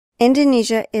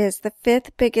Indonesia is the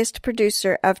fifth biggest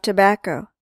producer of tobacco.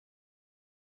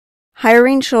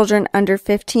 Hiring children under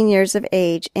 15 years of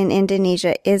age in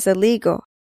Indonesia is illegal,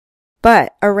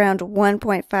 but around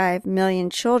 1.5 million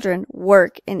children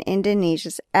work in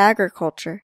Indonesia's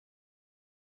agriculture.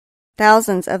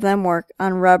 Thousands of them work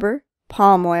on rubber,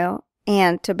 palm oil,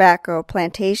 and tobacco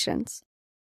plantations.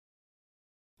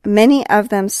 Many of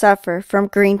them suffer from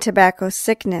green tobacco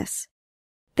sickness.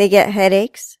 They get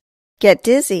headaches, get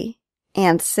dizzy,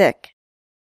 and sick.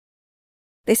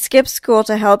 They skip school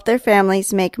to help their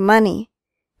families make money,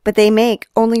 but they make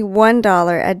only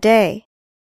 $1 a day.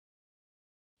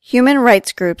 Human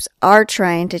rights groups are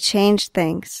trying to change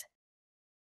things.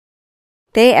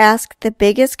 They ask the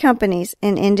biggest companies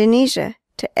in Indonesia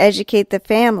to educate the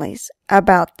families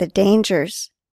about the dangers.